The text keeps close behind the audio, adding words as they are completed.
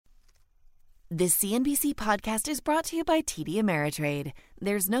This CNBC podcast is brought to you by TD Ameritrade.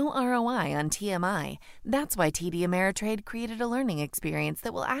 There's no ROI on TMI. That's why TD Ameritrade created a learning experience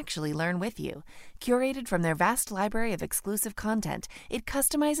that will actually learn with you. Curated from their vast library of exclusive content, it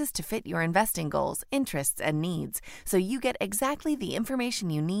customizes to fit your investing goals, interests, and needs, so you get exactly the information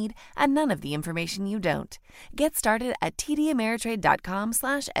you need and none of the information you don't. Get started at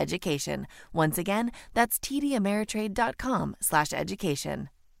tdameritrade.com/education. Once again, that's tdameritrade.com/education.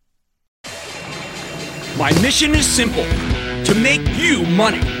 My mission is simple, to make you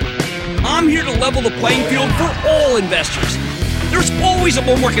money. I'm here to level the playing field for all investors. There's always a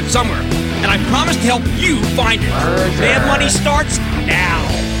bull market somewhere, and I promise to help you find it. Mad Money starts now.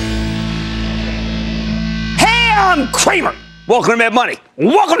 Hey, I'm Cramer. Welcome to Mad Money.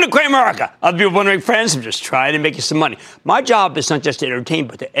 Welcome to Cramerica. Other people wondering, friends, I'm just trying to make you some money. My job is not just to entertain,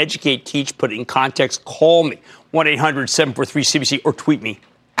 but to educate, teach, put it in context. Call me, 1-800-743-CBC, or tweet me,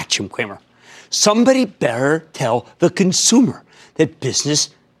 at Jim Cramer. Somebody better tell the consumer that business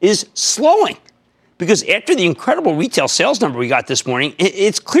is slowing. Because after the incredible retail sales number we got this morning,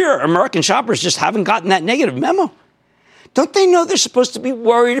 it's clear American shoppers just haven't gotten that negative memo. Don't they know they're supposed to be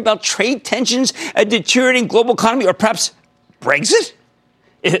worried about trade tensions, a deteriorating global economy, or perhaps Brexit?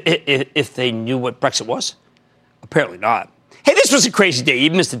 If they knew what Brexit was? Apparently not. Hey, this was a crazy day.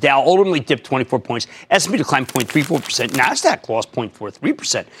 Even as the Dow ultimately dipped 24 points, S&P declined 0.34%, NASDAQ lost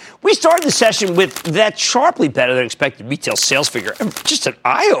 0.43%. We started the session with that sharply better than expected retail sales figure. Just an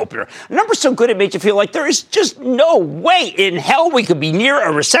eye-opener. A number so good it made you feel like there is just no way in hell we could be near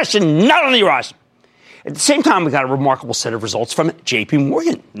a recession, not on the horizon. At the same time, we got a remarkable set of results from J.P.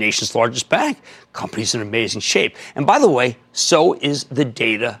 Morgan, nation's largest bank. Company's in amazing shape. And by the way, so is the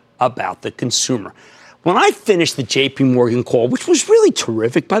data about the consumer. When I finished the J.P. Morgan call, which was really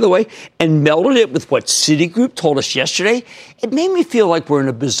terrific, by the way, and melded it with what Citigroup told us yesterday, it made me feel like we're in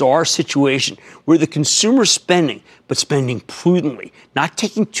a bizarre situation where the consumer's spending, but spending prudently, not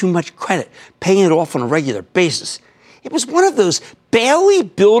taking too much credit, paying it off on a regular basis. It was one of those Bailey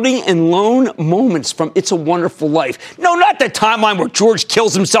building and loan moments from It's a Wonderful Life. No, not the timeline where George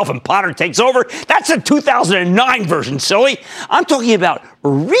kills himself and Potter takes over. That's the 2009 version, silly. I'm talking about a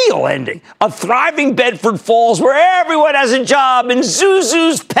real ending, a thriving Bedford Falls where everyone has a job and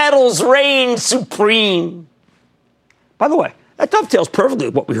Zuzu's petals reign supreme. By the way, that dovetails perfectly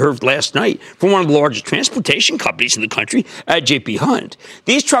with what we heard last night from one of the largest transportation companies in the country, J.P. Hunt.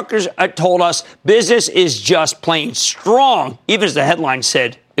 These truckers told us business is just plain strong, even as the headline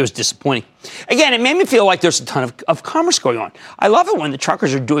said it was disappointing. Again, it made me feel like there's a ton of commerce going on. I love it when the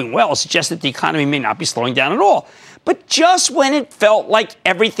truckers are doing well. It suggests that the economy may not be slowing down at all. But just when it felt like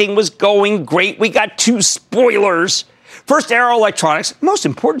everything was going great, we got two spoilers. First, Arrow Electronics, most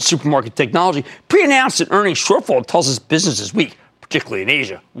important supermarket technology, pre-announced an earnings shortfall that tells us business is weak, particularly in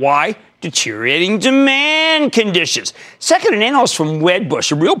Asia. Why? Deteriorating demand conditions. Second, an analyst from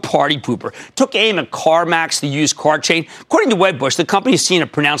Wedbush, a real party pooper, took aim at CarMax, the used car chain. According to Wedbush, the company has seen a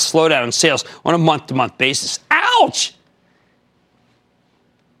pronounced slowdown in sales on a month-to-month basis. Ouch!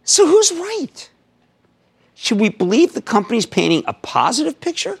 So who's right? Should we believe the company's painting a positive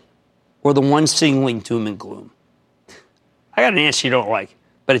picture or the one signaling doom and gloom? I got an answer you don't like,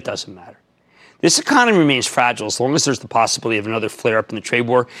 but it doesn't matter. This economy remains fragile as long as there's the possibility of another flare-up in the trade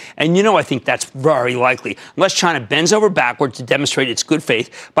war. And I think that's very likely, unless China bends over backward to demonstrate its good faith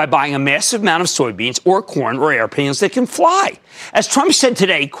by buying a massive amount of soybeans or corn or airplanes that can fly. As Trump said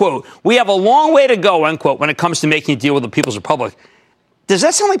today, quote, "We have a long way to go," unquote, when it comes to making a deal with the People's Republic. Does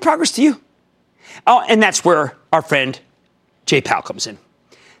that sound like progress to you? Oh, and that's where our friend Jay Powell comes in.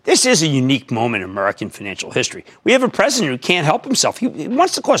 This is a unique moment in American financial history. We have a president who can't help himself. He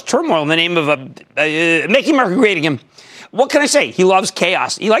wants to cause turmoil in the name of making America great again. What can I say? He loves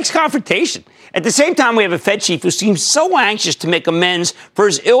chaos. He likes confrontation. At the same time, we have a Fed chief who seems so anxious to make amends for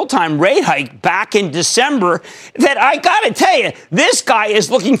his ill-timed rate hike back in December that I got to tell you, this guy is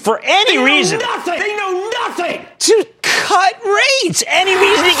looking for any reason. They know nothing to cut rates. Any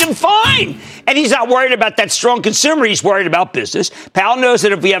reason he can find. And he's not worried about that strong consumer. He's worried about business. Powell knows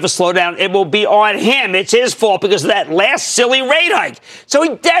that if we have a slowdown, it will be on him. It's his fault because of that last silly rate hike. So he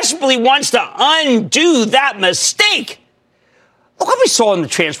desperately wants to undo that mistake. Look what we saw in the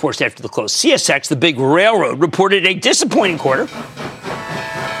transports after the close. CSX, the big railroad, reported a disappointing quarter,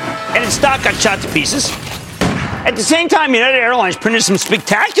 and its stock got shot to pieces. At the same time, United Airlines printed some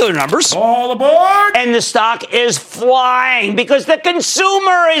spectacular numbers. All aboard! And the stock is flying because the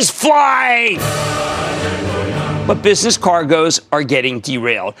consumer is flying. But business cargoes are getting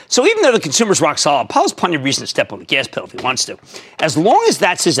derailed. So even though the consumer's rock solid, Powell's plenty of reason to step on the gas pedal if he wants to. As long as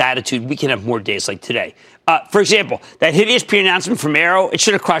that's his attitude, we can have more days like today. For example, that hideous pre-announcement from Arrow, it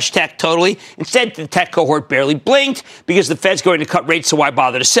should have crushed tech totally. Instead, the tech cohort barely blinked because the Fed's going to cut rates, so why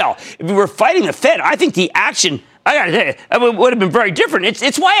bother to sell? If we were fighting the Fed, I think the action, I got to tell you, it would have been very different.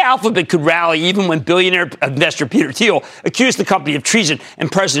 It's why Alphabet could rally even when billionaire investor Peter Thiel accused the company of treason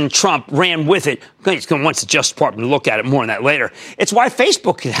and President Trump ran with it. He's going to want the Justice Department to look at it more on that later. It's why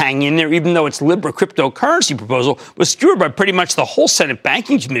Facebook could hang in there even though its Libra cryptocurrency proposal was skewered by pretty much the whole Senate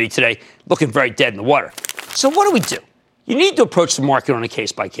Banking Committee today, looking very dead in the water. So what do we do? You need to approach the market on a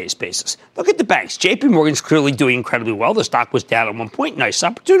case-by-case basis. Look at the banks. J.P. Morgan's clearly doing incredibly well. The stock was down at one point. Nice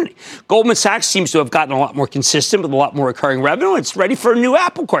opportunity. Goldman Sachs seems to have gotten a lot more consistent with a lot more recurring revenue. It's ready for a new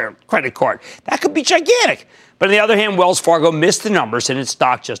Apple credit card. That could be gigantic. But on the other hand, Wells Fargo missed the numbers and its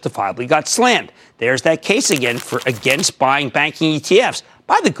stock justifiably got slammed. There's that case again for against buying banking ETFs.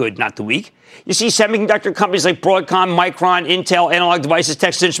 Buy the good, not the weak. You see semiconductor companies like Broadcom, Micron, Intel, Analog Devices,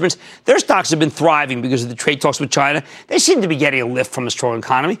 Texas Instruments, their stocks have been thriving because of the trade talks with China. They seem to be getting a lift from a strong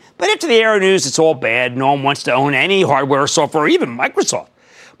economy. But after the Arrow news, it's all bad. No one wants to own any hardware or software or even Microsoft.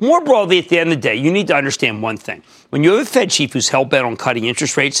 More broadly, at the end of the day, you need to understand one thing. When you have a Fed chief who's hell-bent on cutting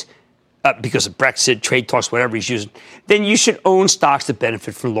interest rates, because of Brexit, trade talks, whatever he's using, then you should own stocks that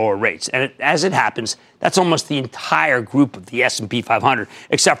benefit from lower rates. And as it happens, that's almost the entire group of the S&P 500,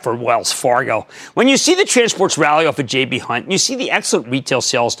 except for Wells Fargo. When you see the transports rally off of J.B. Hunt, and you see the excellent retail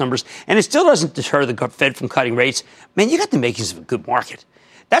sales numbers, and it still doesn't deter the Fed from cutting rates, man, you got the makings of a good market.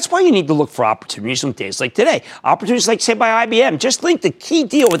 That's why you need to look for opportunities on days like today. Opportunities like, say, by IBM. Just linked the key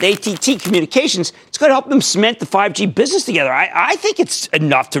deal with AT&T Communications. It's going to help them cement the 5G business together. I think it's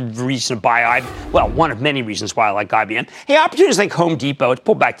enough to reason to buy IBM. Well, one of many reasons why I like IBM. Hey, opportunities like Home Depot. It's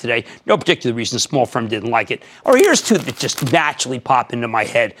pulled back today. No particular reason. A small firm didn't like it. Or here's two that just naturally pop into my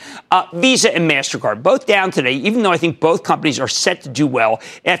head. Visa and MasterCard, both down today, even though I think both companies are set to do well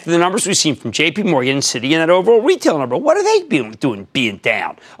after the numbers we've seen from JP Morgan and Citi and that overall retail number. What are they doing being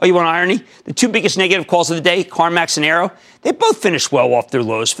down? Oh, you want irony? The two biggest negative calls of the day, CarMax and Arrow, they both finished well off their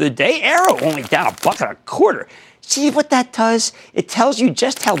lows for the day. Arrow only down $1.25. See what that does? It tells you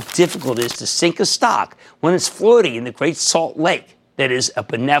just how difficult it is to sink a stock when it's floating in the Great Salt Lake that is a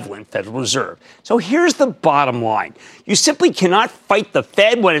benevolent Federal Reserve. So here's the bottom line. You simply cannot fight the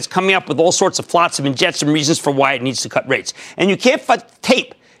Fed when it's coming up with all sorts of flotsam and jetsam reasons for why it needs to cut rates. And you can't fight the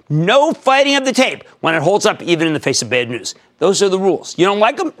tape. No fighting of the tape when it holds up even in the face of bad news. Those are the rules. You don't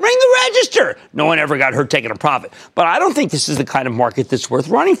like them? Ring the register. No one ever got hurt taking a profit. But I don't think this is the kind of market that's worth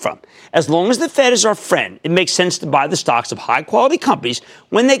running from. As long as the Fed is our friend, it makes sense to buy the stocks of high-quality companies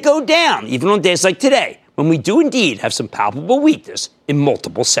when they go down, even on days like today, when we do indeed have some palpable weakness in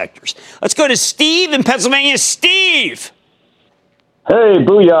multiple sectors. Let's go to Steve in Pennsylvania. Steve! Hey,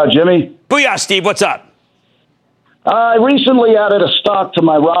 booyah, Jimmy. Booyah, Steve. What's up? I recently added a stock to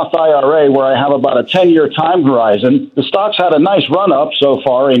my Roth IRA where I have about a 10-year time horizon. The stock's had a nice run-up so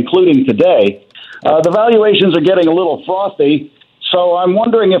far, including today. The valuations are getting a little frothy, so I'm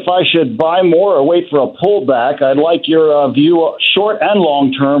wondering if I should buy more or wait for a pullback. I'd like your view, short and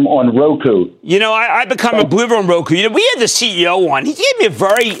long-term, on Roku. You know, I've become a believer on Roku. You know, we had the CEO on. He gave me a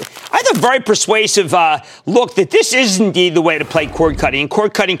very persuasive look that this is indeed the way to play cord cutting, and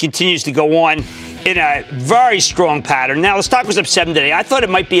cord cutting continues to go on in a very strong pattern. Now, the stock was up 7 today. I thought it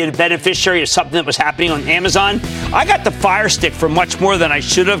might be a beneficiary of something that was happening on Amazon. I got the Fire Stick for much more than I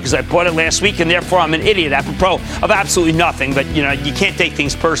should have because I bought it last week, and therefore I'm an idiot apropos of absolutely nothing. But, you know, you can't take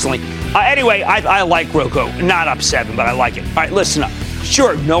things personally. Anyway, I like Roku. Not up 7, but I like it. All right, listen up.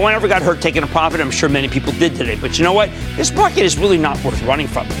 Sure, no one ever got hurt taking a profit. I'm sure many people did today. But you know what? This market is really not worth running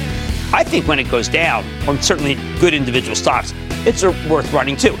from. I think when it goes down, on certainly good individual stocks, it's worth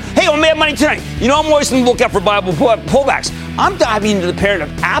running too. Hey, on Mad Money tonight, you know I'm always on the lookout for viable pullbacks. I'm diving into the parent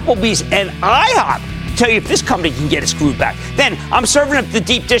of Applebee's and IHOP to tell you if this company can get its groove back. Then I'm serving up the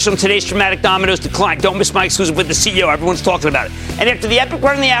deep dish on today's dramatic Domino's decline. Don't miss my exclusive with the CEO. Everyone's talking about it. And after the epic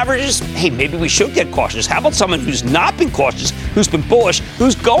run in the averages, hey, maybe we should get cautious. How about someone who's not been cautious, who's been bullish,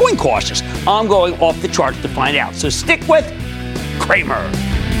 who's going cautious? I'm going off the charts to find out. So stick with Cramer.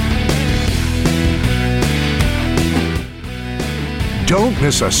 Don't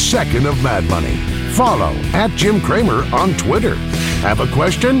miss a second of Mad Money. Follow @Jim Cramer on Twitter. Have a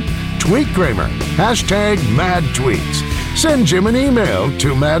question? Tweet Cramer. #MadTweets. Send Jim an email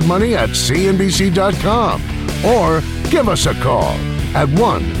to madmoney@cnbc.com or give us a call at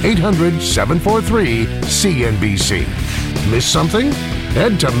 1-800-743-CNBC. Miss something?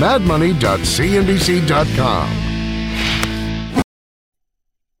 Head to madmoney.cnbc.com.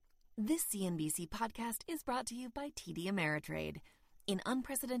 This CNBC podcast is brought to you by TD Ameritrade. In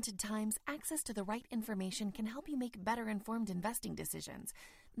unprecedented times, access to the right information can help you make better-informed investing decisions.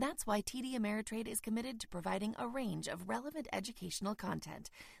 That's why TD Ameritrade is committed to providing a range of relevant educational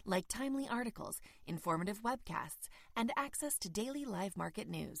content, like timely articles, informative webcasts, and access to daily live market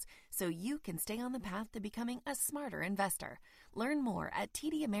news, so you can stay on the path to becoming a smarter investor. Learn more at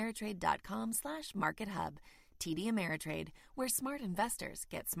tdameritrade.com/markethub. TD Ameritrade, where smart investors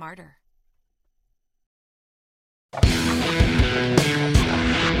get smarter.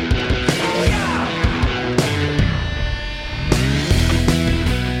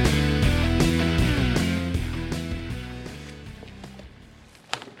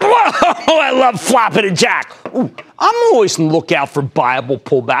 Whoa, I love flopping a jack. Ooh, I'm always on the lookout for viable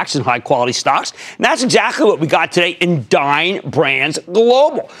pullbacks in high-quality stocks. And that's exactly what we got today in Dine Brands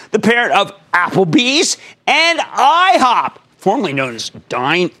Global, the parent of Applebee's and IHOP, formerly known as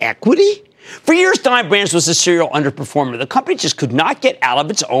Dine Equity. For years, Dine Brands was a serial underperformer. The company just could not get out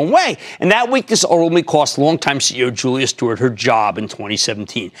of its own way. And that weakness ultimately cost longtime CEO Julia Stewart her job in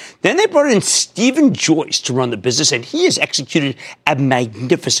 2017. Then they brought in Stephen Joyce to run the business, and he has executed a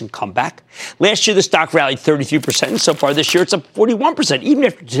magnificent comeback. Last year, the stock rallied 33%, and so far this year, it's up 41%, even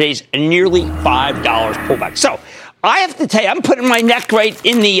after today's nearly $5 pullback. So I have to tell you, I'm putting my neck right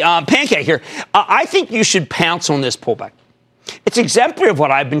in the pancake here. I think you should pounce on this pullback. It's exemplary of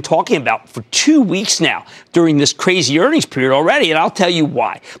what I've been talking about for 2 weeks now during this crazy earnings period already, and I'll tell you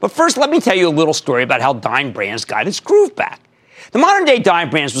why. But first, let me tell you a little story about how Dine Brands got its groove back. The modern-day Dine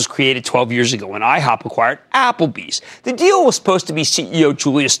Brands was created 12 years ago when IHOP acquired Applebee's. The deal was supposed to be CEO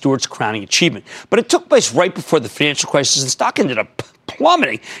Julia Stewart's crowning achievement, but it took place right before the financial crisis, and the stock ended up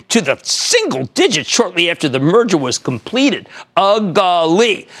plummeting to the single digits shortly after the merger was completed.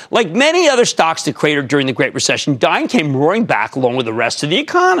 Ugly. Like many other stocks that cratered during the Great Recession, Dine came roaring back along with the rest of the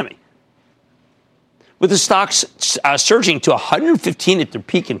economy, with the stocks surging to 115 at their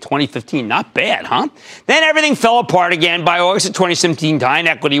peak in 2015. Not bad, huh? Then everything fell apart again. By August of 2017, Dine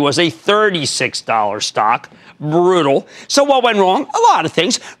Equity was a $36 stock. Brutal. So what went wrong? A lot of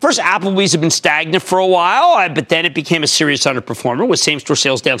things. First, Applebee's had been stagnant for a while, but then it became a serious underperformer with same-store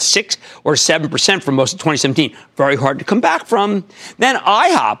sales down 6 or 7% for most of 2017. Very hard to come back from. Then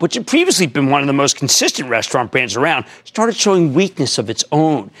IHOP, which had previously been one of the most consistent restaurant brands around, started showing weakness of its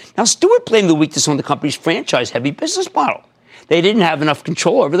own. Now, Stewart blamed the weakness on the company's franchise-heavy business model. They didn't have enough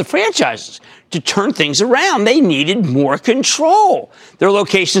control over the franchises to turn things around. They needed more control. Their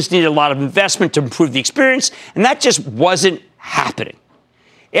locations needed a lot of investment to improve the experience, and that just wasn't happening.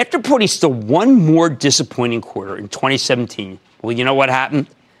 After putting still one more disappointing quarter in 2017, well, you know what happened?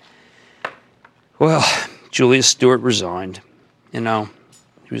 Well, Julia Stewart resigned. You know,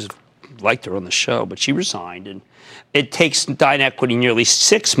 liked her on the show, but she resigned, and it takes Dine Equity nearly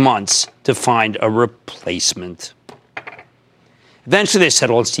 6 months to find a replacement. Eventually, they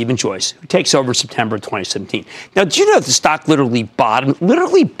settled on Stephen Joyce, who takes over in September of 2017. Now, did you know the stock literally bottomed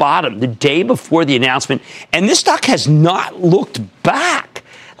the day before the announcement, and this stock has not looked back?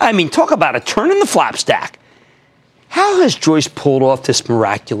 I mean, talk about a turn in the flap stack. How has Joyce pulled off this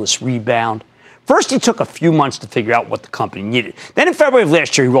miraculous rebound? First, it took a few months to figure out what the company needed. Then in February of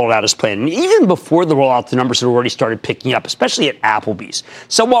last year, he rolled out his plan. And even before the rollout, the numbers had already started picking up, especially at Applebee's.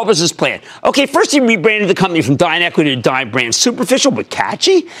 So what was his plan? Okay, first he rebranded the company from Dine Equity to Dine Brands. Superficial but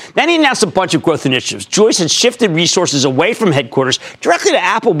catchy. Then he announced a bunch of growth initiatives. Joyce had shifted resources away from headquarters directly to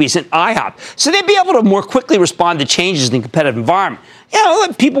Applebee's and IHOP, so they'd be able to more quickly respond to changes in the competitive environment. You know,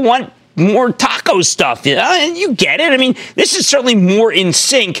 people want more taco stuff, you know, and you get it. I mean, this is certainly more in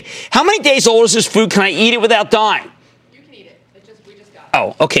sync. How many days old is this food? Can I eat it without dying? You can eat it. We just got it.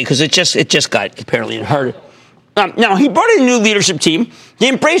 Oh, okay, because it just got apparently it hurt. Now, he brought in a new leadership team. He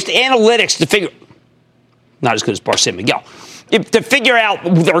embraced analytics to figure, not as good as Bar San Miguel, to figure out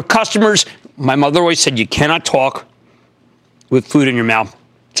their customers. My mother always said you cannot talk with food in your mouth.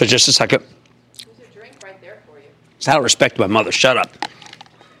 So just a second. There's a drink right there for you. It's out of respect to my mother. Shut up.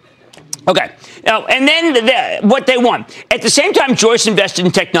 Okay. Now, and then what they want. At the same time, Joyce invested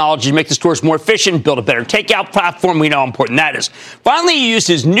in technology to make the stores more efficient, build a better takeout platform. We know how important that is. Finally, he used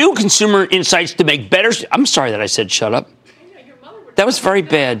his new consumer insights to make better. I'm sorry that I said shut up. That was very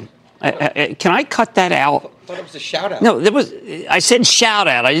bad. Can I cut that out? I thought it was a shout out. No, I said shout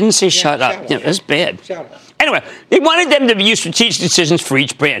out. I didn't say shut up. Yeah, that's bad. Shout out. Anyway, they wanted them to use strategic decisions for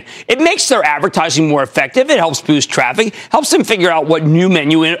each brand. It makes their advertising more effective. It helps boost traffic, helps them figure out what new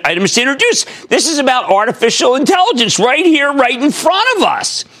menu items to introduce. This is about artificial intelligence right here, right in front of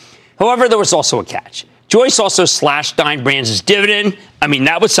us. However, there was also a catch. Joyce also slashed Dine Brands' dividend. I mean,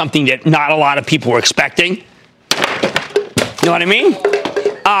 that was something that not a lot of people were expecting. You know what I mean?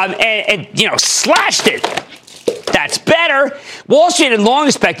 and slashed it. That's better. Wall Street had long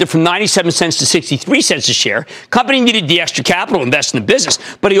expected from 97 cents to 63 cents a share. Company needed the extra capital to invest in the business,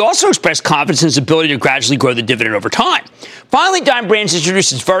 but he also expressed confidence in his ability to gradually grow the dividend over time. Finally, Dime Brands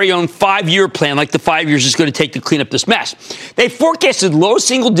introduced its very own 5-year plan, like the 5 years it's going to take to clean up this mess. They forecasted low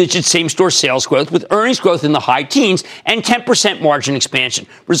single-digit same-store sales growth with earnings growth in the high teens and 10% margin expansion,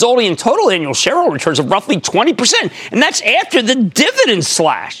 resulting in total annual shareholder returns of roughly 20%, and that's after the dividend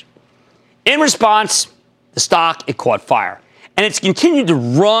slash. In response, the stock, it caught fire. And it's continued to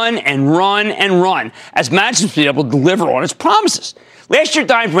run and run and run as management's been able to deliver on its promises. Last year,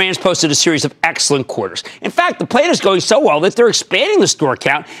 Dime Brands posted a series of excellent quarters. In fact, the plan is going so well that they're expanding the store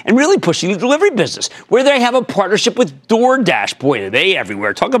count and really pushing the delivery business, where they have a partnership with DoorDash. Boy, are they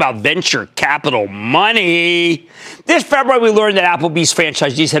everywhere. Talk about venture capital money. This February, we learned that Applebee's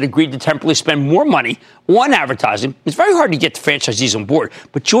franchisees had agreed to temporarily spend more money on advertising. It's very hard to get the franchisees on board,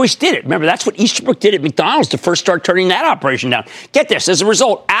 but Joyce did it. Remember, that's what Easterbrook did at McDonald's to first start turning that operation down. Get this. As a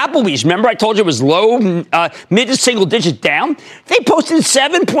result, Applebee's, remember I told you it was low, mid to single digit down? They posted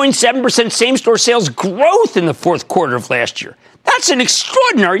 7.7% same-store sales growth in the fourth quarter of last year. That's an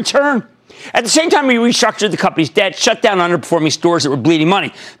extraordinary turn. At the same time, we restructured the company's debt, shut down underperforming stores that were bleeding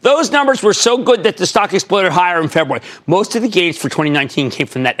money. Those numbers were so good that the stock exploded higher in February. Most of the gains for 2019 came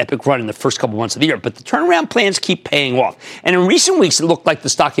from that epic run in the first couple months of the year, but the turnaround plans keep paying off. And in recent weeks, it looked like the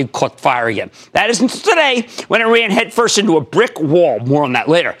stock had caught fire again. That is until today, when it ran headfirst into a brick wall. More on that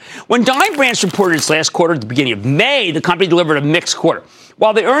later. When Dime Brands reported its last quarter at the beginning of May, the company delivered a mixed quarter.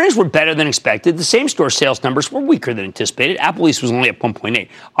 While the earnings were better than expected, the same-store sales numbers were weaker than anticipated. Applebee's was only up 1.8,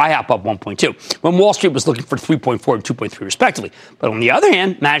 IHOP up 1.2, when Wall Street was looking for 3.4 and 2.3 respectively. But on the other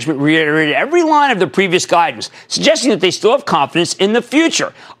hand, management reiterated every line of their previous guidance, suggesting that they still have confidence in the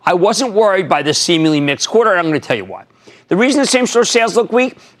future. I wasn't worried by this seemingly mixed quarter, and I'm going to tell you why. The reason the same-store sales look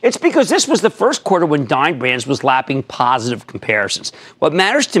weak, it's because this was the first quarter when Dime Brands was lapping positive comparisons. What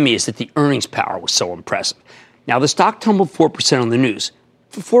matters to me is that the earnings power was so impressive. Now, the stock tumbled 4% on the news,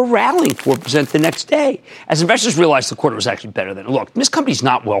 before rallying 4% the next day, as investors realized the quarter was actually better than it looked. This company's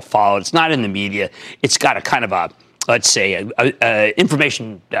not well followed. It's not in the media. It's got a kind of a, let's say,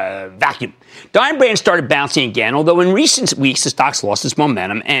 information vacuum. Dime Brands started bouncing again, although in recent weeks, the stock's lost its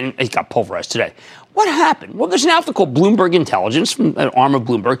momentum, and it got pulverized today. What happened? Well, there's an outfit called Bloomberg Intelligence, from an arm of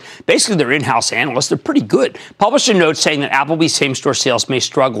Bloomberg. Basically, they're in-house analysts. They're pretty good. Published a note saying that Applebee's same-store sales may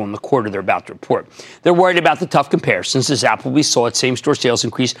struggle in the quarter they're about to report. They're worried about the tough comparisons, as Applebee's saw its same-store sales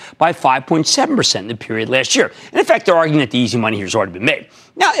increase by 5.7% in the period last year. And in fact, they're arguing that the easy money here has already been made.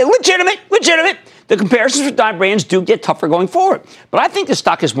 Now, legitimate. The comparisons with Dime Brands do get tougher going forward. But I think the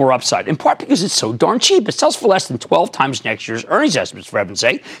stock has more upside, in part because it's so darn cheap. It sells for less than 12 times next year's earnings estimates, for heaven's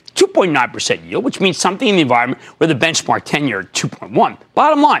sake. 2.9% yield, which means something in the environment where the benchmark 10-year at 2.1.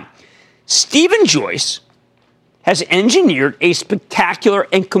 Bottom line, Stephen Joyce has engineered a spectacular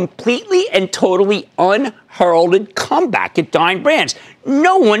and completely and totally unheralded comeback at Dime Brands.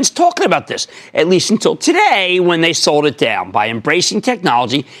 No one's talking about this, at least until today when they sold it down. By embracing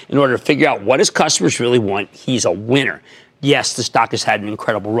technology in order to figure out what his customers really want, he's a winner. Yes, the stock has had an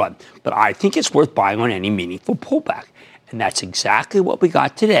incredible run, but I think it's worth buying on any meaningful pullback. And that's exactly what we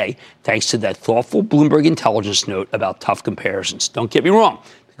got today, thanks to that thoughtful Bloomberg Intelligence note about tough comparisons. Don't get me wrong,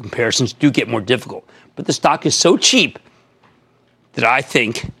 the comparisons do get more difficult. But the stock is so cheap that I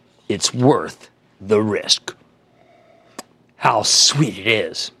think it's worth the risk. How sweet it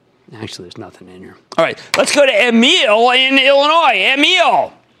is. Actually, there's nothing in here. All right, let's go to Emil in Illinois.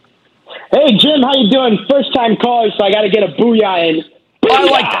 Emil. Hey, Jim, how you doing? First-time caller, so I got to get a booyah in. Booyah! I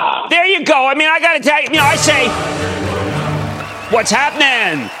like that. There you go. I mean, I got to tell you, I say, what's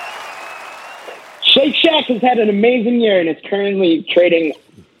happening? Shake Shack has had an amazing year, and it's currently trading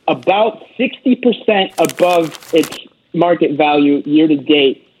about 60% above its market value year to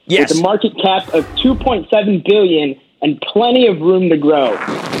date, yes, with a market cap of $2.7 billion and plenty of room to grow.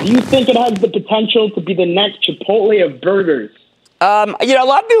 Do you think it has the potential to be the next Chipotle of burgers? A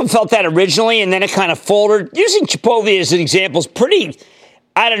lot of people felt that originally, and then it kind of faltered. Using Chipotle as an example is pretty,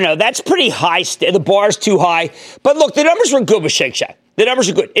 I don't know, that's pretty high. The bar's too high. But look, the numbers were good with Shake Shack. The numbers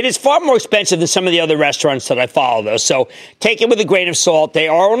are good. It is far more expensive than some of the other restaurants that I follow, though. So take it with a grain of salt. They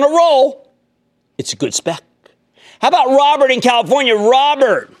are on a roll. It's a good spec. How about Robert in California?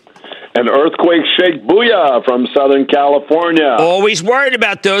 Robert. An earthquake shake booyah from Southern California. Always worried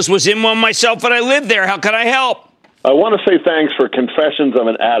about those. Was in one myself when I lived there. How can I help? I want to say thanks for Confessions of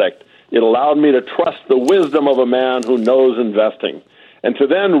an Addict. It allowed me to trust the wisdom of a man who knows investing, and to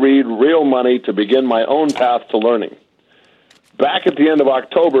then read Real Money to begin my own path to learning. Back at the end of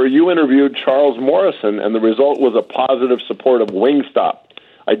October, you interviewed Charles Morrison, and the result was a positive support of Wingstop.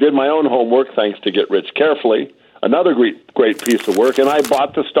 I did my own homework, thanks to Get Rich Carefully, another great piece of work, and I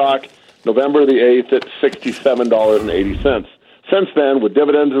bought the stock November the 8th at $67.80. Since then, with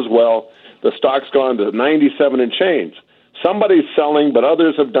dividends as well, the stock's gone to 97 and change. Somebody's selling, but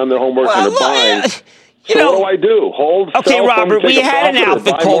others have done their homework and are buying. What do? Hold, okay, sell Robert, some, we had an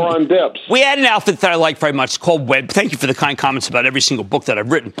outfit called more on dips. We had an outfit that I like very much. It's called Web. Thank you for the kind comments about every single book that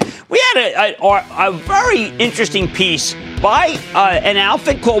I've written. We had a very interesting piece by an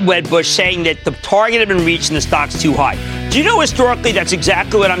outfit called Wedbush saying that the target had been reached and the stock's too high. Do you know historically that's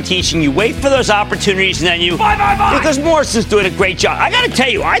exactly what I'm teaching you? Wait for those opportunities and then you buy. Because Morrison's doing a great job. I got to tell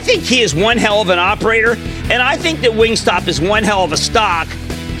you, I think he is one hell of an operator, and I think that Wingstop is one hell of a stock.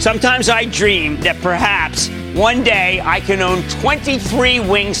 Sometimes I dream that perhaps one day I can own 23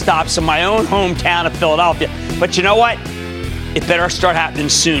 Wingstops in my own hometown of Philadelphia. But you know what? It better start happening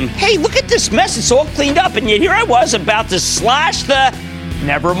soon. Hey, look at this mess. It's all cleaned up. And yet here I was about to slash the...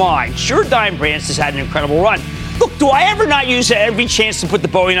 Never mind. Sure, Dime Brands has had an incredible run. Look, do I ever not use every chance to put the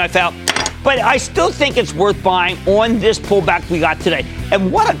Bowie knife out? But I still think it's worth buying on this pullback we got today.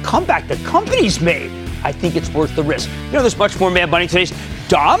 And what a comeback the company's made. I think it's worth the risk. You know, there's much more Mad Money today.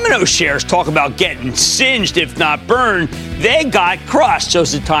 Domino shares talk about getting singed, if not burned. They got crushed. So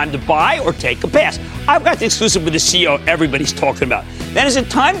is it time to buy or take a pass? I've got the exclusive with the CEO everybody's talking about. Then is it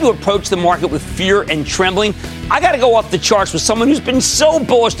time to approach the market with fear and trembling? I got to go off the charts with someone who's been so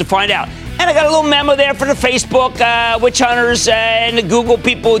bullish to find out. And I got a little memo there for the Facebook witch hunters and the Google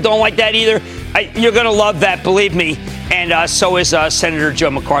people who don't like that either. You're going to love that, believe me. And so is Senator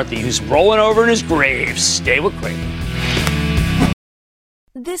Joe McCarthy, who's rolling over in his grave. Stay with Cramer.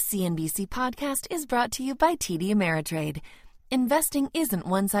 This CNBC podcast is brought to you by TD Ameritrade. Investing isn't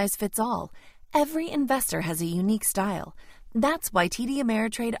one size fits all. Every investor has a unique style. That's why TD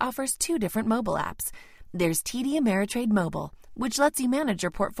Ameritrade offers 2 different mobile apps. There's TD Ameritrade Mobile, which lets you manage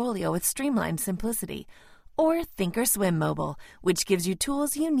your portfolio with streamlined simplicity. Or Thinkorswim Mobile, which gives you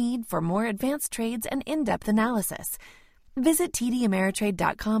tools you need for more advanced trades and in-depth analysis. Visit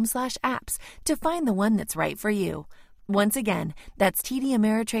tdameritrade.com/apps to find the one that's right for you. Once again, that's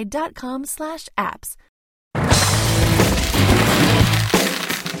tdameritrade.com/apps.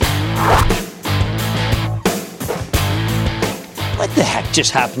 What the heck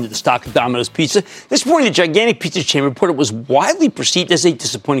just happened to the stock of Domino's Pizza? This morning, the gigantic pizza chain reported it was widely perceived as a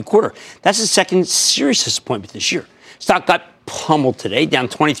disappointing quarter. That's the second serious disappointment this year. Stock got pummeled today, down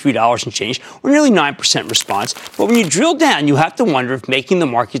 $23 and change, or nearly 9% response. But when you drill down, you have to wonder if maybe the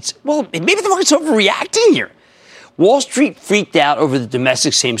market's overreacting here. Wall Street freaked out over the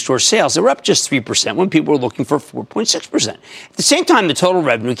domestic same-store sales. They were up just 3% when people were looking for 4.6%. At the same time, the total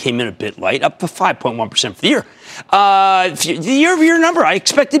revenue came in a bit light, up to 5.1% for the year. The year-over-year number, I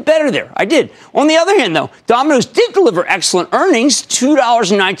expected better there. I did. On the other hand, though, Domino's did deliver excellent earnings,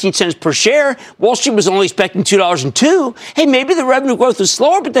 $2.19 per share. Wall Street was only expecting $2.02. Hey, maybe the revenue growth was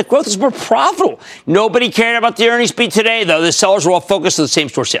slower, but that growth is more profitable. Nobody cared about the earnings beat today, though. The sellers were all focused on the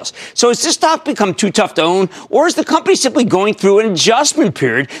same-store sales. So has this stock become too tough to own, or is the company simply going through an adjustment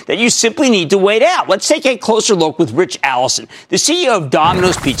period that you simply need to wait out? Let's take a closer look with Rich Allison, the CEO of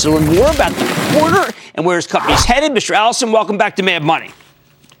Domino's Pizza, to learn more about the quarter and where his company's headed. Mr. Allison, welcome back to Mad Money.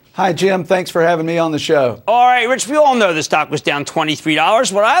 Hi, Jim. Thanks for having me on the show. All right, Rich, we all know the stock was down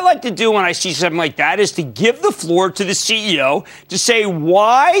 $23. What I like to do when I see something like that is to give the floor to the CEO to say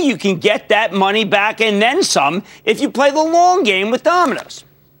why you can get that money back and then some if you play the long game with Domino's.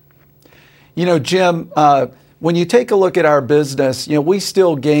 You know, Jim, when you take a look at our business, we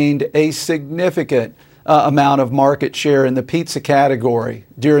still gained a significant amount of market share in the pizza category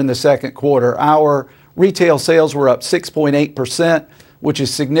during the second quarter. Our retail sales were up 6.8%, which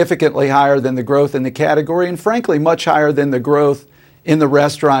is significantly higher than the growth in the category and, frankly, much higher than the growth in the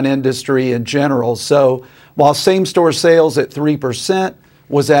restaurant industry in general. So while same-store sales at 3%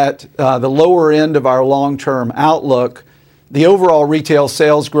 was at the lower end of our long-term outlook, the overall retail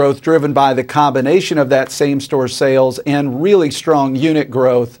sales growth driven by the combination of that same-store sales and really strong unit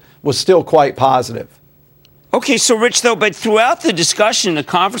growth was still quite positive. Okay, so Rich, though, but throughout the discussion in the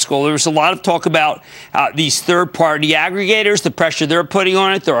conference call, there was a lot of talk about these third-party aggregators, the pressure they're putting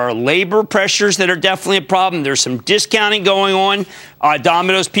on it. There are labor pressures that are definitely a problem. There's some discounting going on.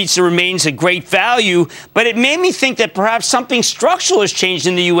 Domino's Pizza remains a great value, but it made me think that perhaps something structural has changed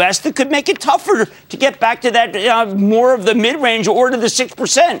in the U.S. that could make it tougher to get back to that more of the mid-range or to the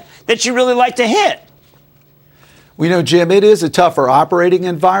 6% that you really like to hit. We know, Jim, it is a tougher operating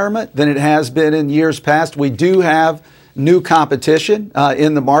environment than it has been in years past. We do have new competition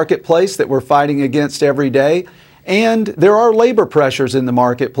in the marketplace that we're fighting against every day. And there are labor pressures in the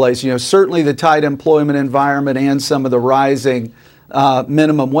marketplace. Certainly the tight employment environment and some of the rising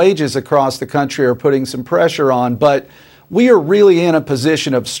minimum wages across the country are putting some pressure on. But we are really in a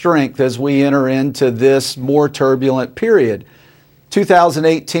position of strength as we enter into this more turbulent period.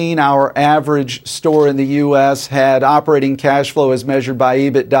 2018, our average store in the U.S. had operating cash flow as measured by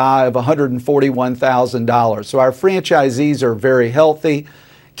EBITDA of $141,000. So our franchisees are very healthy.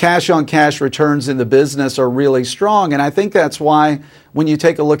 Cash-on-cash returns in the business are really strong. And I think that's why when you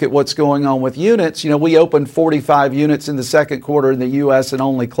take a look at what's going on with units, we opened 45 units in the second quarter in the U.S. and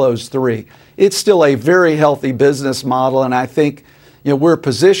only closed 3. It's still a very healthy business model, and I think we're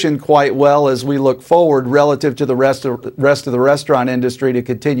positioned quite well as we look forward relative to the rest of the restaurant industry to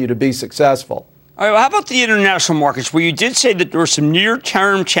continue to be successful. All right, well, how about the international markets, where you did say that there were some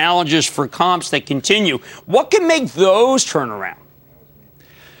near-term challenges for comps that continue? What can make those turn around?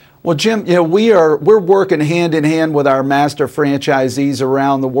 Well, Jim, we're working hand in hand with our master franchisees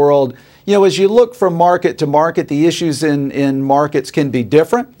around the world. As you look from market to market, the issues in markets can be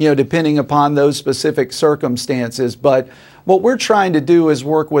different, depending upon those specific circumstances. But what we're trying to do is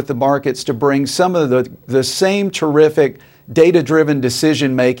work with the markets to bring some of the same terrific data-driven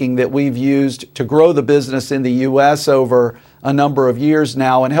decision-making that we've used to grow the business in the U.S. over a number of years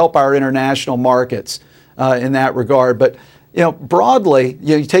now and help our international markets in that regard. But broadly,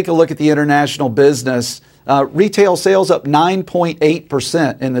 you take a look at the international business, retail sales up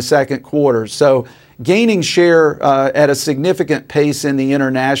 9.8% in the second quarter. So gaining share at a significant pace in the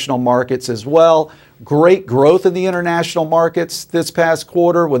international markets as well. Great growth in the international markets this past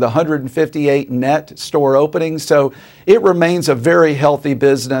quarter with 158 net store openings. So it remains a very healthy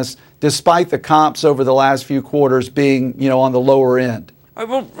business despite the comps over the last few quarters being, on the lower end.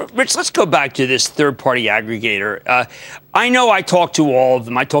 Well, Rich, let's go back to this third-party aggregator. I know I talk to all of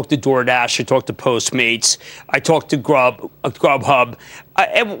them. I talk to DoorDash. I talk to Postmates. I talk to Grubhub.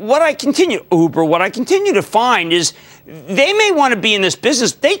 And what I continue to find is they may want to be in this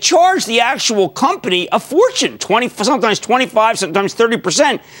business. They charge the actual company a fortune, sometimes 25, sometimes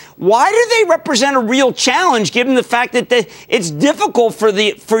 30%. Why do they represent a real challenge, given the fact that it's difficult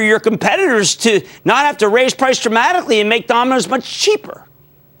for your competitors to not have to raise price dramatically and make Domino's much cheaper?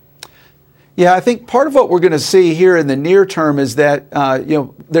 Yeah, I think part of what we're going to see here in the near term is that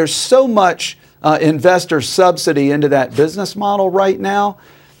there's so much investor subsidy into that business model right now.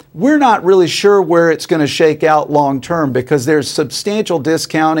 We're not really sure where it's going to shake out long term because there's substantial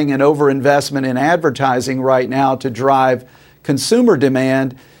discounting and overinvestment in advertising right now to drive consumer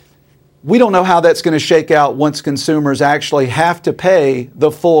demand. We don't know how that's going to shake out once consumers actually have to pay the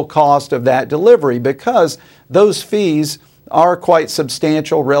full cost of that delivery, because those fees are quite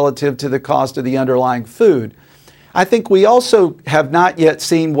substantial relative to the cost of the underlying food. I think we also have not yet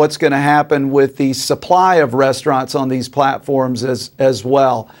seen what's going to happen with the supply of restaurants on these platforms as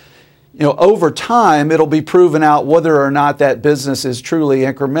well. Over time, it'll be proven out whether or not that business is truly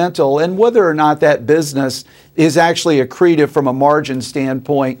incremental and whether or not that business is actually accretive from a margin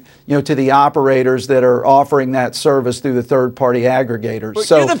standpoint, to the operators that are offering that service through the third-party aggregators. But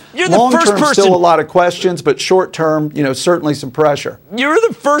so you're the long-term, still a lot of questions, but short-term, certainly some pressure. You're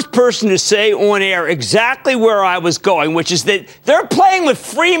the first person to say on air exactly where I was going, which is that they're playing with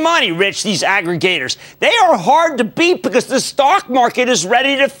free money, Rich, these aggregators. They are hard to beat because the stock market is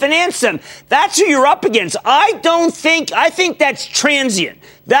ready to finance them. That's who you're up against. I think that's transient.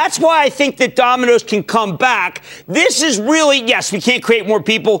 That's why I think that Domino's can come back. This is really, yes, we can't create more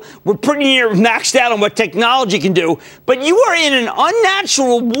people. We're pretty near maxed out on what technology can do. But you are in an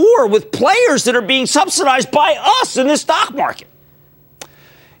unnatural war with players that are being subsidized by us in the stock market.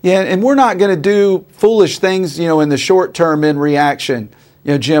 Yeah, and we're not going to do foolish things, in the short term in reaction.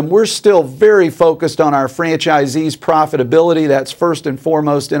 Jim, we're still very focused on our franchisees' profitability. That's first and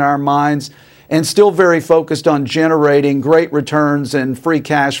foremost in our minds. And still very focused on generating great returns and free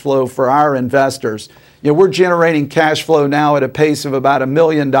cash flow for our investors. We're generating cash flow now at a pace of about $1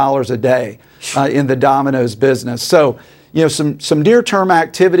 million a day in the Domino's business. So, some near-term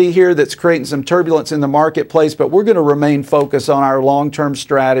activity here that's creating some turbulence in the marketplace, but we're going to remain focused on our long-term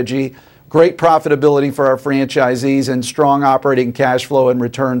strategy, great profitability for our franchisees, and strong operating cash flow and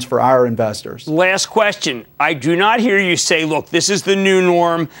returns for our investors. Last question. I do not hear you say, look, this is the new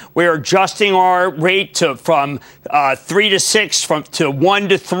norm. We're adjusting our rate from 3 to 6, to 1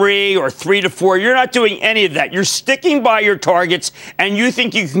 to 3, or 3 to 4. You're not doing any of that. You're sticking by your targets, and you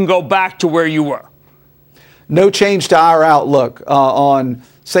think you can go back to where you were. No change to our outlook on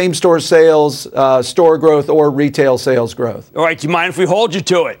same-store sales, store growth, or retail sales growth. All right. Do you mind if we hold you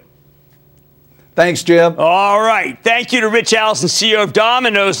to it? Thanks, Jim. All right. Thank you to Rich Allison, CEO of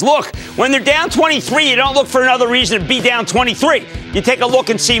Domino's. Look, when they're down 23, you don't look for another reason to be down 23. You take a look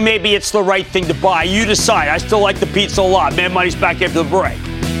and see maybe it's the right thing to buy. You decide. I still like the pizza a lot. Mad Money's back after the break.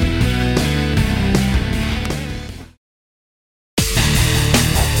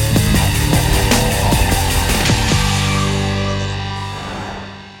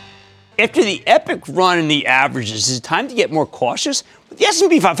 After the epic run in the averages, is it time to get more cautious? With the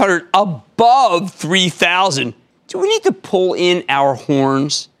S&P 500 above 3,000, do we need to pull in our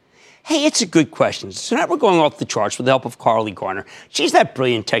horns? Hey, it's a good question. So now we're going off the charts with the help of Carly Garner. She's that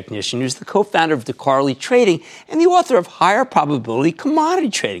brilliant technician who's the co-founder of DeCarly Trading and the author of Higher Probability Commodity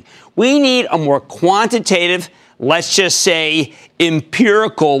Trading. We need a more quantitative, let's just say,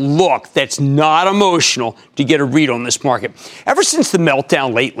 empirical look that's not emotional to get a read on this market. Ever since the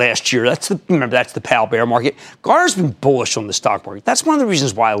meltdown late last year, that's the pal bear market, Garner's been bullish on the stock market. That's one of the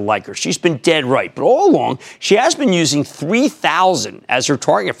reasons why I like her. She's been dead right. But all along, she has been using 3,000 as her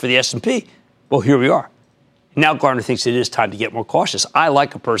target for the S&P. Well, here we are. Now Garner thinks it is time to get more cautious. I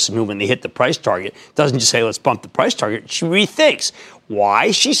like a person who, when they hit the price target, doesn't just say, let's bump the price target. She rethinks.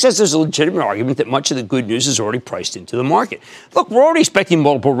 Why? She says there's a legitimate argument that much of the good news is already priced into the market. Look, we're already expecting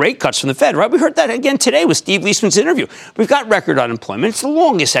multiple rate cuts from the Fed, right? We heard that again today with Steve Leisman's interview. We've got record unemployment. It's the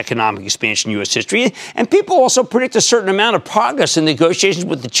longest economic expansion in U.S. history. And people also predict a certain amount of progress in negotiations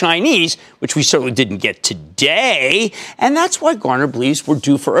with the Chinese, which we certainly didn't get today. And that's why Garner believes we're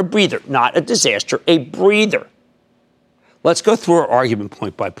due for a breather, not a disaster, a breather. Let's go through our argument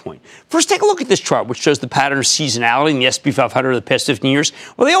point by point. First, take a look at this chart, which shows the pattern of seasonality in the S&P 500 over the past 15 years.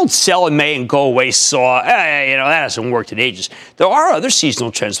 Well, the old sell in May and go away saw, that hasn't worked in ages. There are other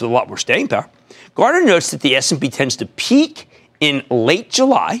seasonal trends with a lot more staying power. Garner notes that the S&P tends to peak in late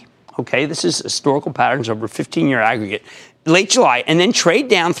July. Okay, this is historical patterns over a 15-year aggregate. Late July, and then trade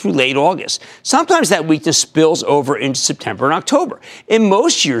down through late August. Sometimes that weakness spills over into September and October. In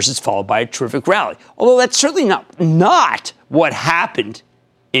most years, it's followed by a terrific rally, although that's certainly not what happened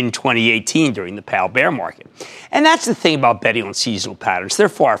in 2018 during the pal bear market. And that's the thing about betting on seasonal patterns. They're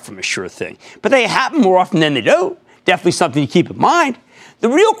far from a sure thing, but they happen more often than they do. Definitely something to keep in mind. The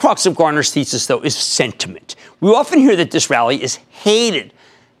real crux of Garner's thesis, though, is sentiment. We often hear that this rally is hated.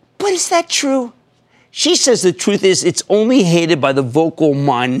 But is that true? She says the truth is it's only hated by the vocal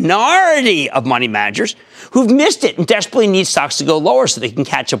minority of money managers who've missed it and desperately need stocks to go lower so they can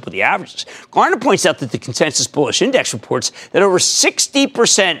catch up with the averages. Garner points out that the consensus bullish index reports that over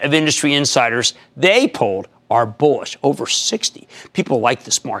 60% of industry insiders they polled are bullish. Over 60. People like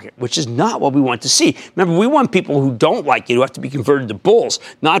this market, which is not what we want to see. Remember, we want people who don't like it who have to be converted to bulls,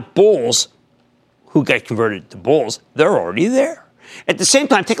 not bulls who get converted to bulls. They're already there. At the same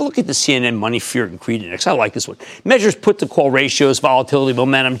time, take a look at the CNN Money, Fear, and Greed Index. I like this one. Measures put-to-call ratios, volatility,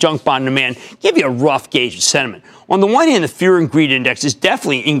 momentum, junk bond demand, give you a rough gauge of sentiment. On the one hand, the Fear and Greed Index is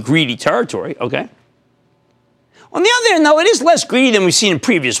definitely in greedy territory, okay? On the other hand, though, it is less greedy than we've seen in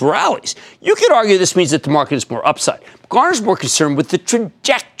previous rallies. You could argue this means that the market is more upside. Garner's more concerned with the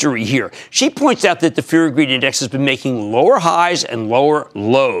trajectory here. She points out that the Fear and Greed Index has been making lower highs and lower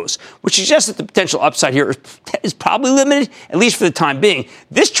lows, which suggests that the potential upside here is probably limited, at least for the time being.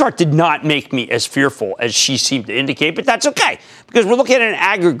 This chart did not make me as fearful as she seemed to indicate, but that's okay, because we're looking at an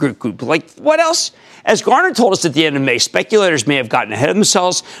aggregate group. Like, what else? As Garner told us at the end of May, speculators may have gotten ahead of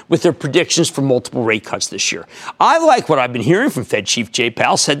themselves with their predictions for multiple rate cuts this year. I like what I've been hearing from Fed Chief Jay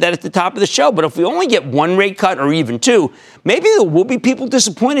Powell, said that at the top of the show, but if we only get one rate cut or even two, maybe there will be people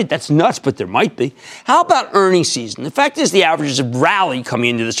disappointed. That's nuts, but there might be. How about earnings season? The fact is the averages have rallied coming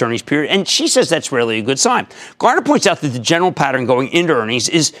into this earnings period, and she says that's rarely a good sign. Garner points out that the general pattern going into earnings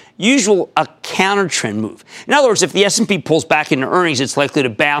is usual a counter-trend move. In other words, if the S&P pulls back into earnings, it's likely to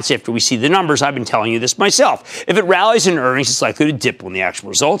bounce after we see the numbers. I've been telling you this myself. If it rallies in earnings, it's likely to dip on the actual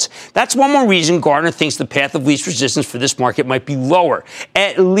results. That's one more reason Garner thinks the path of least resistance for this market might be lower,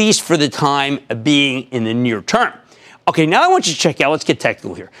 at least for the time being in the near term. Okay, now I want you to check out, let's get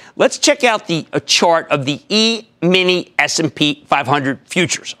technical here. Let's check out the chart of the E-mini S&P 500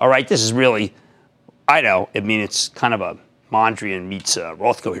 futures. All right, this is really, I know, it's kind of a Mondrian meets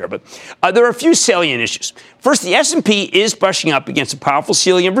Rothko here, but there are a few salient issues. First, the S&P is brushing up against a powerful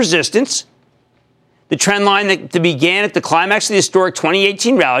ceiling of resistance. The trend line that began at the climax of the historic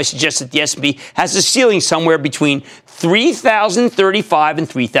 2018 rally suggests that the S&P has a ceiling somewhere between 3,035 and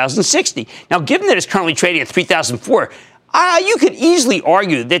 3,060. Now, given that it's currently trading at 3,004, you could easily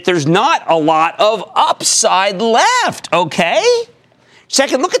argue that there's not a lot of upside left, okay?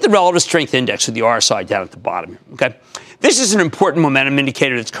 Second, look at the relative strength index of the RSI down at the bottom here, okay? This is an important momentum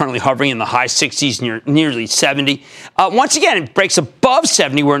indicator that's currently hovering in the high 60s, nearly 70. Once again, it breaks a above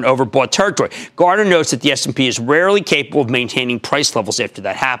 70, we're in overbought territory. Gartner notes that the S&P is rarely capable of maintaining price levels after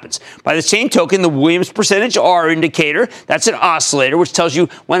that happens. By the same token, the Williams percentage R indicator, that's an oscillator, which tells you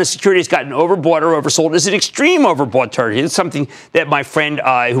when a security has gotten overbought or oversold, is an extreme overbought territory. It's something that my friend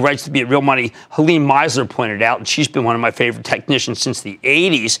who writes to be at Real Money, Helene Meisler, pointed out, and she's been one of my favorite technicians since the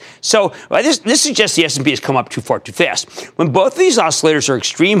 80s. So this suggests the S&P has come up too far too fast. When both of these oscillators are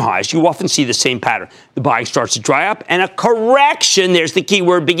extreme highs, you often see the same pattern. The buying starts to dry up, and a correction, there's the key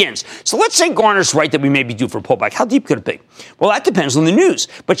word, begins. So let's say Garner's right that we may be due for a pullback. How deep could it be? Well, that depends on the news.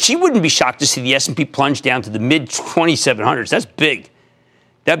 But she wouldn't be shocked to see the S&P plunge down to the mid-2700s. That's big.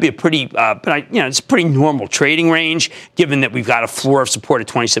 That'd be a pretty, it's a pretty normal trading range, given that we've got a floor of support at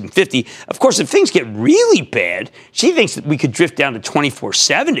 2750. Of course, if things get really bad, she thinks that we could drift down to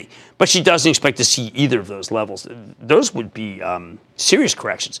 2470, but she doesn't expect to see either of those levels. Those would be serious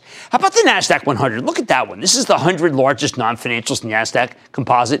corrections. How about the NASDAQ 100? Look at that one. This is the 100 largest non-financials NASDAQ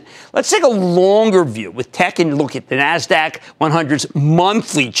composite. Let's take a longer view with tech and look at the NASDAQ 100's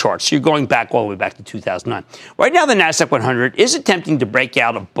monthly chart. So you're going back all the way back to 2009. Right now, the NASDAQ 100 is attempting to break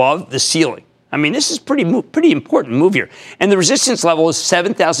out above the ceiling. I mean, this is pretty important move here. And the resistance level is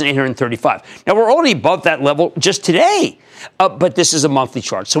 7,835. Now, we're already above that level just today. But this is a monthly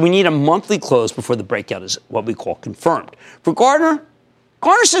chart. So we need a monthly close before the breakout is what we call confirmed. For Gartner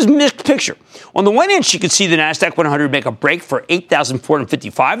says mixed picture. On the one hand, she could see the NASDAQ 100 make a break for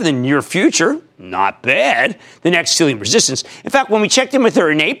 8,455 in the near future. Not bad. The next ceiling resistance. In fact, when we checked in with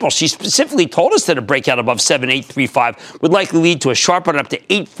her in April, she specifically told us that a breakout above 7,835 would likely lead to a sharp run up to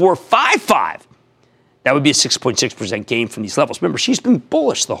 8,455. That would be a 6.6% gain from these levels. Remember, she's been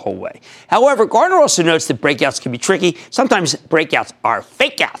bullish the whole way. However, Gartner also notes that breakouts can be tricky. Sometimes breakouts are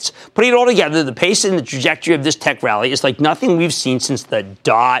fakeouts. Putting it all together, the pace and the trajectory of this tech rally is like nothing we've seen since the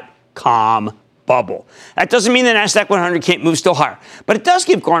dot-com bubble. That doesn't mean the NASDAQ 100 can't move still higher, but it does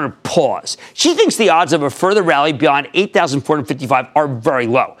give Gartner pause. She thinks the odds of a further rally beyond 8,455 are very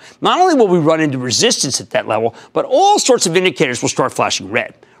low. Not only will we run into resistance at that level, but all sorts of indicators will start flashing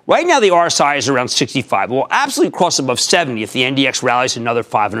red. Right now, the RSI is around 65. It will absolutely cross above 70 if the NDX rallies another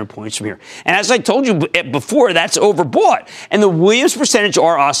 500 points from here. And as I told you before, that's overbought. And the Williams percentage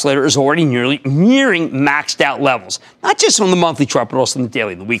R oscillator is already nearing maxed out levels, not just on the monthly chart, but also on the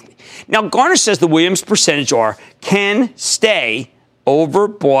daily and the weekly. Now, Gartner says the Williams percentage R can stay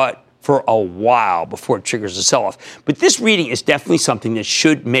overbought for a while before it triggers a sell-off. But this reading is definitely something that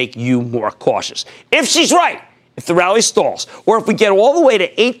should make you more cautious. If she's right, if the rally stalls, or if we get all the way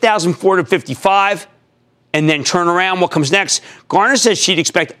to 8,455 and then turn around, what comes next? Gartner says she'd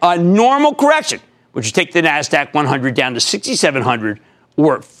expect a normal correction, which would take the NASDAQ 100 down to 6,700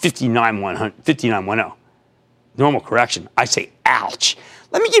 or 5910. Normal correction. I say, ouch.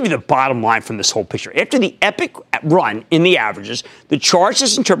 Let me give you the bottom line from this whole picture. After the epic run in the averages, the charts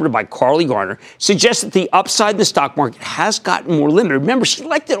as interpreted by Carly Garner suggests that the upside in the stock market has gotten more limited. Remember, she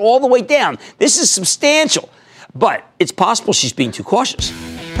liked it all the way down. This is substantial. But it's possible she's being too cautious.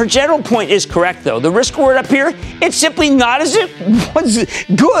 Her general point is correct, though. The risk reward up here, it's simply not as it was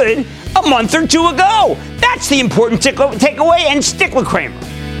good a month or two ago. That's the important takeaway, and stick with Cramer.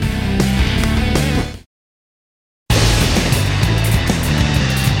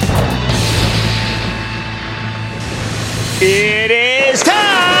 It is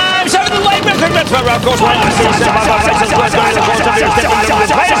time! Some of the light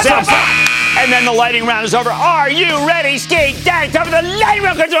and then the lightning round is over. Are you ready, Skate Daddy? Time for the lightning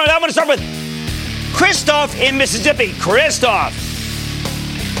round. I'm going to start with Christoph in Mississippi. Christoph.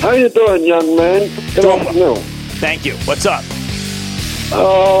 How you doing, young man? Good afternoon. Thank you. What's up?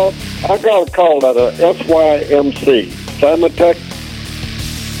 I got a call at a SYMC. Symantec?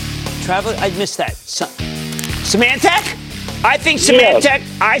 Travel? I missed that. Symantec? I think Symantec.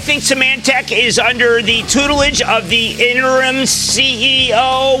 Yes. I think Symantec is under the tutelage of the interim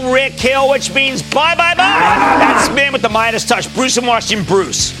CEO Rick Hill, which means bye. That's the man with the Midas touch, Bruce in Washington.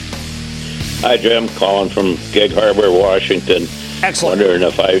 Bruce. Hi, Jim. Calling from Gig Harbor, Washington. Excellent. Wondering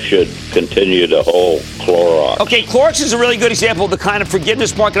if I should continue to hold Clorox. Okay, Clorox is a really good example of the kind of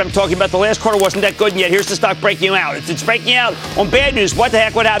forgiveness market I'm talking about. The last quarter wasn't that good, and yet here's the stock breaking out. If it's breaking out on bad news, what the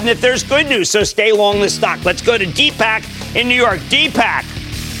heck would happen if there's good news? So stay long this stock. Let's go to Deepak in New York. Deepak.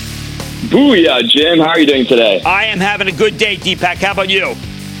 Booyah, Jim. How are you doing today? I am having a good day, Deepak. How about you?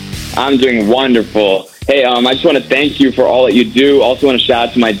 I'm doing wonderful. Hey, I just want to thank you for all that you do. Also want to shout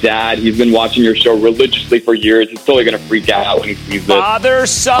out to my dad. He's been watching your show religiously for years. He's totally going to freak out when he sees this. Father,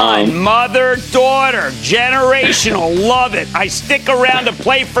 son, mother, daughter, generational. Love it. I stick around to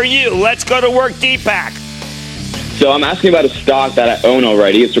play for you. Let's go to work, Deepak. So I'm asking about a stock that I own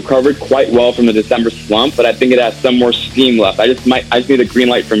already. It's recovered quite well from the December slump, but I think it has some more steam left. I just need a green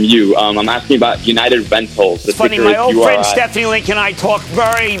light from you. I'm asking about United Rentals. It's funny, my old friend Stephanie Link and I talk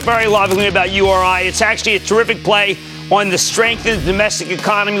very, very lovingly about URI. It's actually a terrific play on the strength of the domestic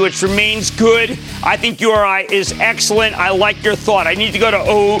economy, which remains good. I think URI is excellent. I like your thought. I need to go to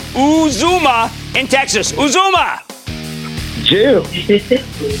Uzuma in Texas. Uzuma! Jim.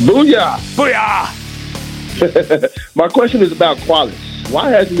 Booyah. Booyah! My question is about Qualys. Why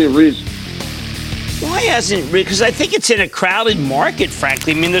hasn't it risen? Why hasn't it? Because I think it's in a crowded market,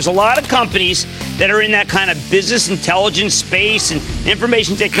 frankly. I mean, there's a lot of companies that are in that kind of business intelligence space and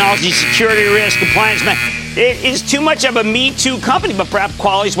information technology, security risk, compliance. It is too much of a Me Too company, but perhaps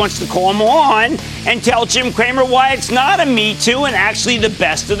Qualys wants to call them on and tell Jim Cramer why it's not a Me Too and actually the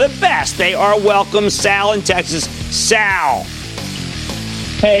best of the best. They are welcome. Sal in Texas. Sal.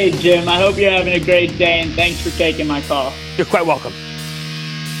 Hey, Jim. I hope you're having a great day, and thanks for taking my call. You're quite welcome.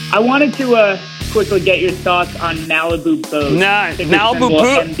 I wanted to quickly get your thoughts on Malibu Boat. Malibu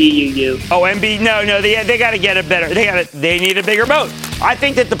Boat. MBUU. Oh, MB. No. They got to get it better. They need a bigger boat. I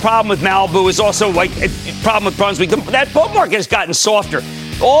think that the problem with Malibu is also like a problem with Brunswick. That boat market has gotten softer.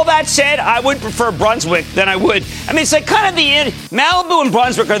 All that said, I would prefer Brunswick than I would. I mean, it's like kind of Malibu and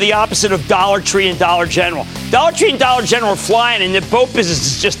Brunswick are the opposite of Dollar Tree and Dollar General. Dollar Tree and Dollar General are flying, and the boat business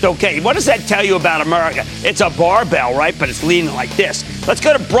is just okay. What does that tell you about America? It's a barbell, right? But it's leaning like this. Let's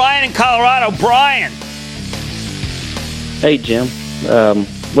go to Brian in Colorado. Brian. Hey, Jim.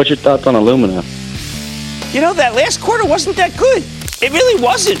 What's your thoughts on alumina? You know, that last quarter wasn't that good. It really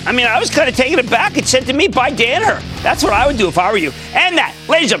wasn't. I mean, I was kind of taken aback. It said to me, buy Danner. That's what I would do if I were you. And that,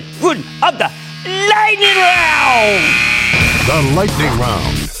 ladies and gentlemen, of the Lightning Round. The Lightning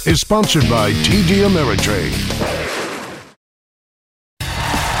Round is sponsored by TD Ameritrade.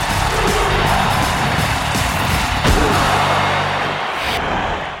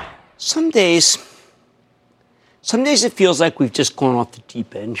 Some days it feels like we've just gone off the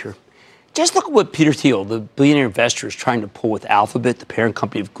deep end here. Just look at what Peter Thiel, the billionaire investor, is trying to pull with Alphabet, the parent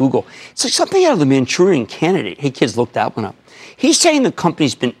company of Google. It's like something out of the Manchurian Candidate. Hey, kids, look that one up. He's saying the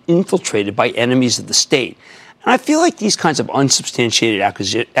company's been infiltrated by enemies of the state. And I feel like these kinds of unsubstantiated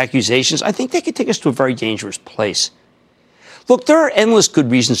accusations, I think they could take us to a very dangerous place. Look, there are endless good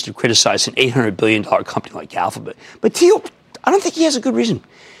reasons to criticize an $800 billion company like Alphabet. But Thiel, I don't think he has a good reason.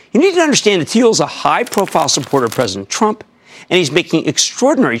 You need to understand that Thiel is a high-profile supporter of President Trump, and he's making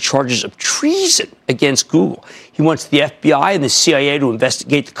extraordinary charges of treason against Google. He wants the FBI and the CIA to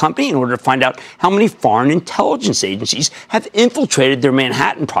investigate the company in order to find out how many foreign intelligence agencies have infiltrated their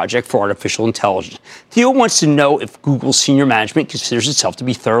Manhattan Project for artificial intelligence. Thiel wants to know if Google's senior management considers itself to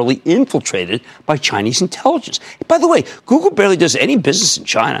be thoroughly infiltrated by Chinese intelligence. By the way, Google barely does any business in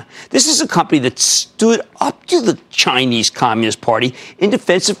China. This is a company that stood up to the Chinese Communist Party in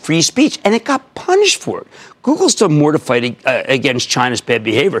defense of free speech, and it got punished for it. Google's done more to fight against China's bad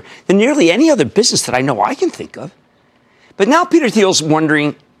behavior than nearly any other business that I know I can think of. But now Peter Thiel's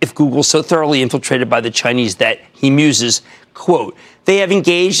wondering if Google's so thoroughly infiltrated by the Chinese that, he muses, quote, they have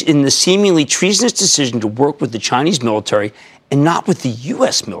engaged in the seemingly treasonous decision to work with the Chinese military and not with the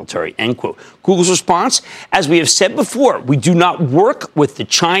U.S. military, end quote. Google's response, as we have said before, we do not work with the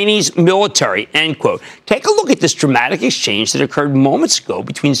Chinese military, end quote. Take a look at this dramatic exchange that occurred moments ago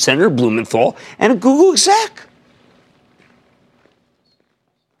between Senator Blumenthal and a Google exec.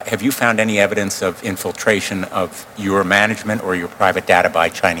 Have you found any evidence of infiltration of your management or your private data by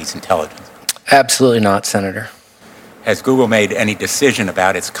Chinese intelligence? Absolutely not, Senator. Has Google made any decision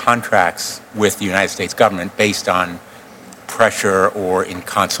about its contracts with the United States government based on pressure or in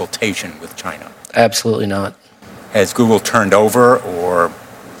consultation with China? Absolutely not. Has Google turned over or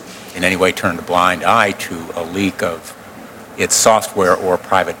in any way turned a blind eye to a leak of its software or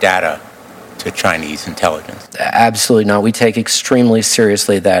private data to Chinese intelligence? Absolutely not. We take extremely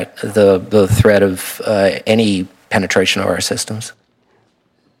seriously that the threat of any penetration of our systems.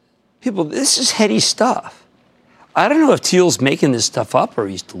 People, this is heady stuff. I don't know if Thiel's making this stuff up or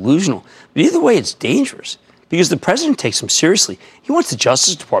he's delusional, but either way, it's dangerous because the president takes him seriously. He wants the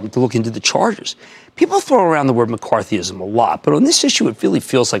Justice Department to look into the charges. People throw around the word McCarthyism a lot, but on this issue, it really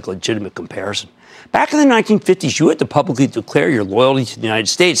feels like a legitimate comparison. Back in the 1950s, you had to publicly declare your loyalty to the United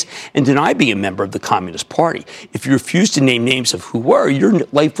States and deny being a member of the Communist Party. If you refused to name names of who were, your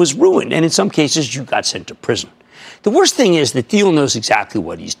life was ruined, and in some cases, you got sent to prison. The worst thing is that Thiel knows exactly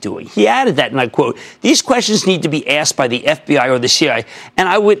what he's doing. He added that, and I quote, these questions need to be asked by the FBI or the CIA, and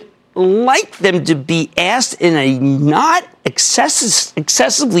I would like them to be asked in a not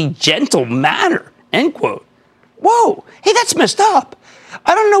excessively gentle manner, end quote. Whoa, hey, that's messed up.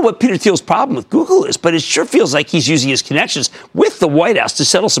 I don't know what Peter Thiel's problem with Google is, but it sure feels like he's using his connections with the White House to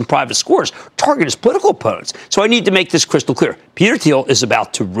settle some private scores, target his political opponents. So I need to make this crystal clear. Peter Thiel is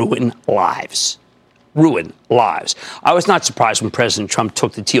about to ruin lives. Ruin lives. I was not surprised when President Trump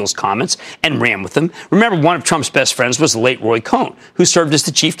took the Thiel's comments and ran with them. Remember, one of Trump's best friends was the late Roy Cohn, who served as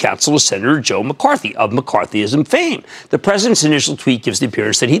the chief counsel of Senator Joe McCarthy of McCarthyism fame. The president's initial tweet gives the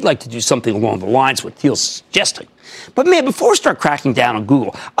appearance that he'd like to do something along the lines of what Thiel's suggesting. But, man, before we start cracking down on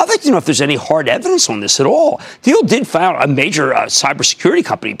Google, I'd like to know if there's any hard evidence on this at all. Thiel did found a major cybersecurity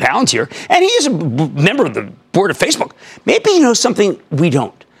company, Palantir, and he is a member of the board of Facebook. Maybe he knows something we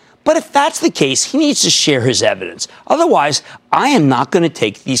don't. But if that's the case, he needs to share his evidence. Otherwise, I am not going to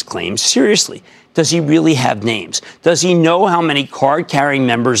take these claims seriously. Does he really have names? Does he know how many card-carrying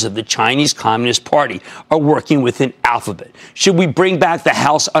members of the Chinese Communist Party are working within Alphabet? Should we bring back the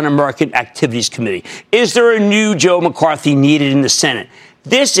House Un-American Activities Committee? Is there a new Joe McCarthy needed in the Senate?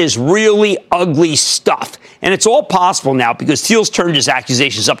 This is really ugly stuff. And it's all possible now because Thiel's turned his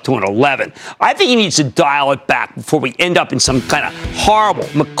accusations up to an 11. I think he needs to dial it back before we end up in some kind of horrible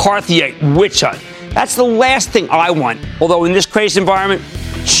McCarthyite witch hunt. That's the last thing I want, although in this crazy environment,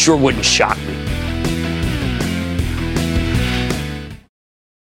 it sure wouldn't shock me.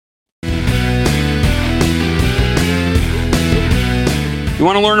 You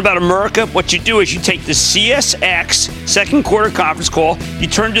want to learn about America? What you do is you take the CSX second quarter conference call, you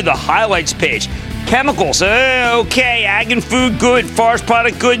turn to the highlights page. Chemicals, okay, ag and food, good. Forest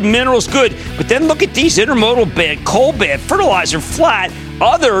product, good. Minerals, good. But then look at these: intermodal bad, coal bad, fertilizer flat,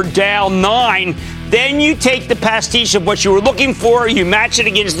 other down 9. Then you take the pastiche of what you were looking for, you match it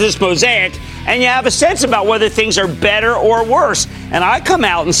against this mosaic, and you have a sense about whether things are better or worse. And I come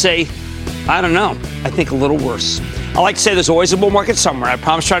out and say, I don't know. I think a little worse. I like to say there's always a bull market somewhere. I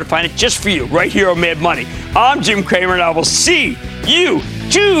promise to try to find it just for you right here on Mad Money. I'm Jim Cramer, and I will see you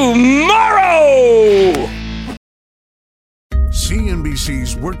tomorrow.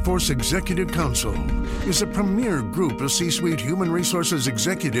 CNBC's Workforce Executive Council is a premier group of C-suite human resources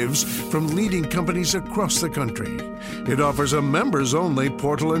executives from leading companies across the country. It offers a members-only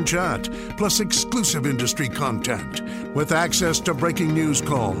portal and chat, plus exclusive industry content, with access to breaking news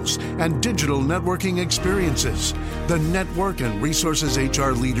calls and digital networking experiences. The network and resources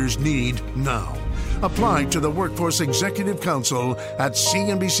HR leaders need now. Apply to the Workforce Executive Council at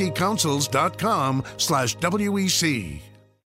cnbccouncils.com/WEC.